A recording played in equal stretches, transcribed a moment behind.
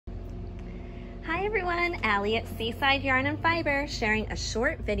Hi everyone, Allie at Seaside Yarn and Fiber sharing a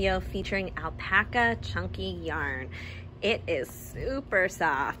short video featuring alpaca chunky yarn. It is super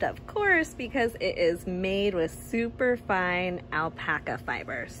soft, of course, because it is made with super fine alpaca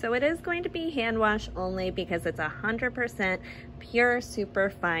fiber. So it is going to be hand wash only because it's 100% pure super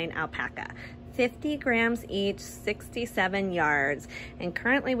fine alpaca. 50 grams each, 67 yards, and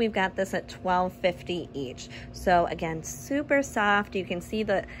currently we've got this at $12.50 each. So again, super soft. You can see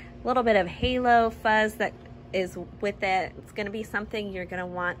the little bit of halo fuzz that is with it. It's going to be something you're going to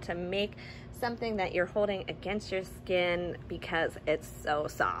want to make something that you're holding against your skin because it's so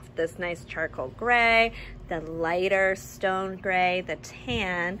soft. This nice charcoal gray, the lighter stone gray, the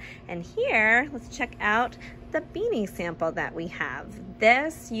tan, and here, let's check out the beanie sample that we have.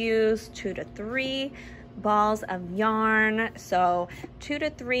 This used 2 to 3 balls of yarn, so 2 to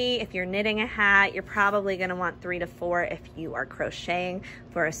 3 if you're knitting a hat. You're probably going to want 3 to 4 if you are crocheting.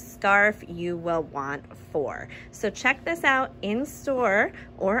 For a scarf you will want 4. So check this out in store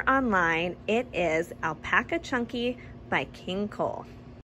or online. It is Alpaca Chunky by King Cole.